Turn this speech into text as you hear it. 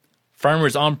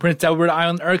Farmers on Prince Edward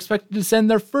Island are expected to send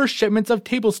their first shipments of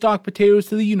table stock potatoes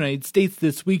to the United States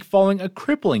this week following a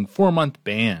crippling 4-month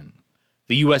ban.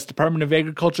 The U.S. Department of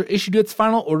Agriculture issued its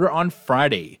final order on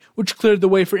Friday, which cleared the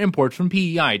way for imports from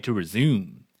PEI to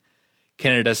resume.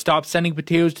 Canada stopped sending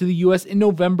potatoes to the U.S. in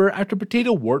November after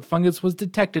potato wart fungus was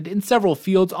detected in several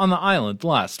fields on the island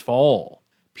last fall.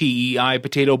 PEI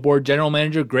Potato Board General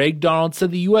Manager Greg Donald said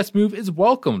the U.S. move is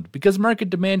welcomed because market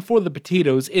demand for the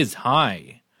potatoes is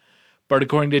high. But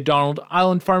according to Donald,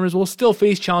 island farmers will still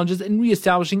face challenges in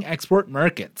re-establishing export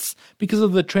markets because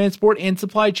of the transport and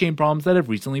supply chain problems that have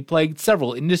recently plagued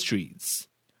several industries.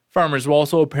 Farmers will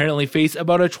also apparently face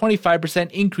about a 25%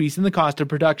 increase in the cost of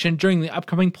production during the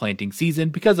upcoming planting season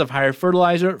because of higher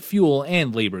fertilizer, fuel,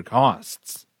 and labor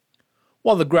costs.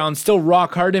 While the ground's still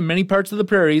rock hard in many parts of the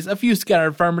prairies, a few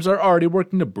scattered farmers are already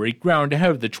working to break ground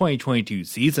ahead of the 2022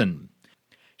 season.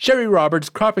 Sherry Roberts,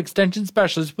 crop extension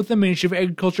specialist with the Ministry of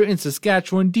Agriculture in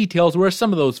Saskatchewan, details where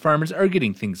some of those farmers are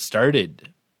getting things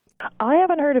started. I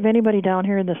haven't heard of anybody down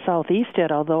here in the southeast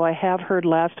yet, although I have heard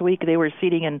last week they were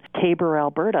seeding in Tabor,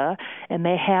 Alberta, and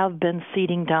they have been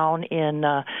seeding down in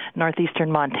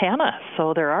northeastern Montana.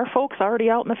 So there are folks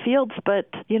already out in the fields, but,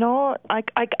 you know, I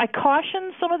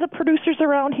caution some of the producers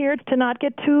around here to not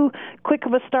get too quick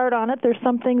of a start on it. There's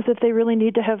some things that they really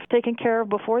need to have taken care of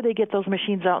before they get those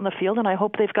machines out in the field, and I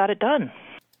hope they've got it done.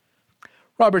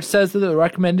 Roberts says that the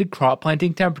recommended crop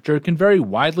planting temperature can vary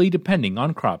widely depending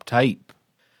on crop type.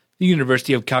 The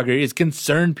University of Calgary is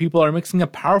concerned people are mixing a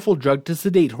powerful drug to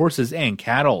sedate horses and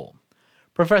cattle.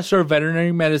 Professor of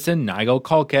Veterinary Medicine Nigel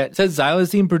Colquette says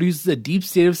xylazine produces a deep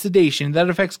state of sedation that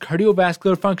affects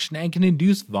cardiovascular function and can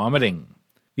induce vomiting.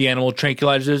 The animal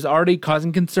tranquilizer is already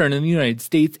causing concern in the United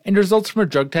States, and results from a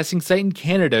drug testing site in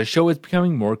Canada show it's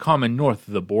becoming more common north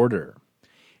of the border.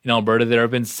 In Alberta, there have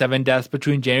been 7 deaths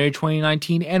between January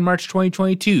 2019 and March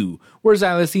 2022, where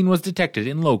xylazine was detected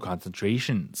in low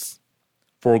concentrations.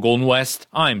 For Golden West,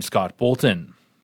 I'm Scott Bolton.